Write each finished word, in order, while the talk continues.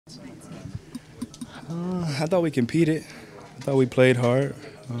I thought we competed. I thought we played hard.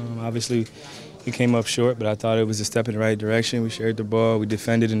 Obviously, we came up short, but I thought it was a step in the right direction. We shared the ball. We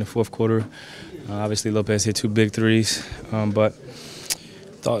defended in the fourth quarter. Obviously, Lopez hit two big threes, but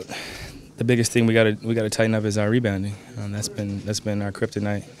thought the biggest thing we got to tighten up is our rebounding. That's been our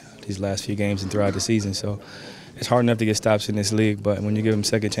kryptonite these last few games and throughout the season. So it's hard enough to get stops in this league, but when you give them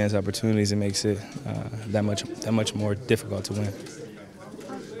second chance opportunities, it makes it that much more difficult to win.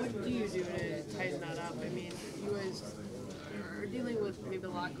 What do you do to tighten that up? I mean, you guys are dealing with maybe the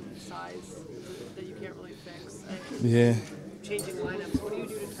lack of size that you can't really fix. Yeah. Changing lineups. What do you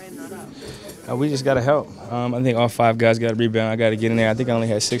do to tighten that up? We just got to help. I think all five guys got to rebound. I got to get in there. I think I only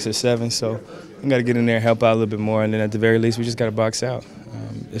had 6 or 7, so I got to get in there and help out a little bit more. And then at the very least, we just got to box out.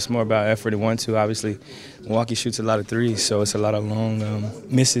 It's more about effort and 1-2. Obviously, Milwaukee shoots a lot of threes, so it's a lot of long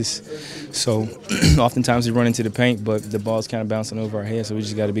misses. So oftentimes we run into the paint, but the ball's kind of bouncing over our head, so we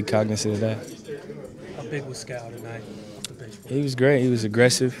just got to be cognizant of that. How big was Scal tonight? He was great. He was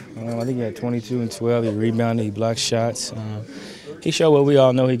aggressive. I think he had 22 and 12. He rebounded. He blocked shots. He showed what we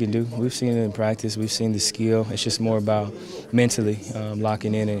all know he can do. We've seen it in practice. We've seen the skill. It's just more about mentally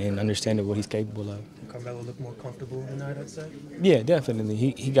locking in and understanding what he's capable of. Carmelo looked more comfortable tonight, I'd say? Yeah, definitely.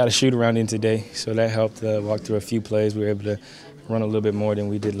 He got a shoot around in today, so that helped walk through a few plays. We were able to run a little bit more than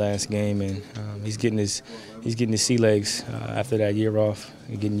we did last game, and he's getting his sea legs after that year off,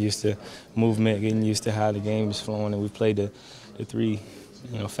 getting used to movement, getting used to how the game is flowing, and we've played the 3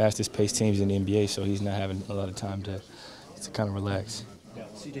 fastest paced teams in the NBA, so he's not having a lot of time to kind of relax. Yeah,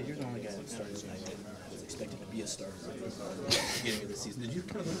 CJ, you're the only guy that started tonight that was expected to be a starter at the beginning of the season. Did you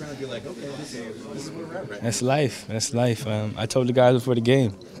kind of look around and be like, okay, this is where we're at right now? That's life. That's life. I told the guys before the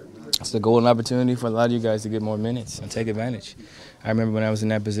game, it's a golden opportunity for a lot of you guys to get more minutes and take advantage. I remember when I was in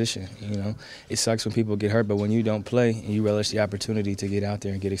that position, it sucks when people get hurt, but when you don't play, you relish the opportunity to get out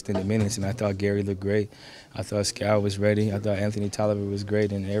there and get extended minutes. And I thought Gary looked great. I thought Scal was ready. I thought Anthony Tolliver was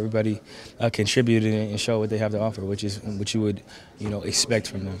great, and everybody contributed and showed what they have to offer, which is what you would, expect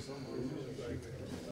from them.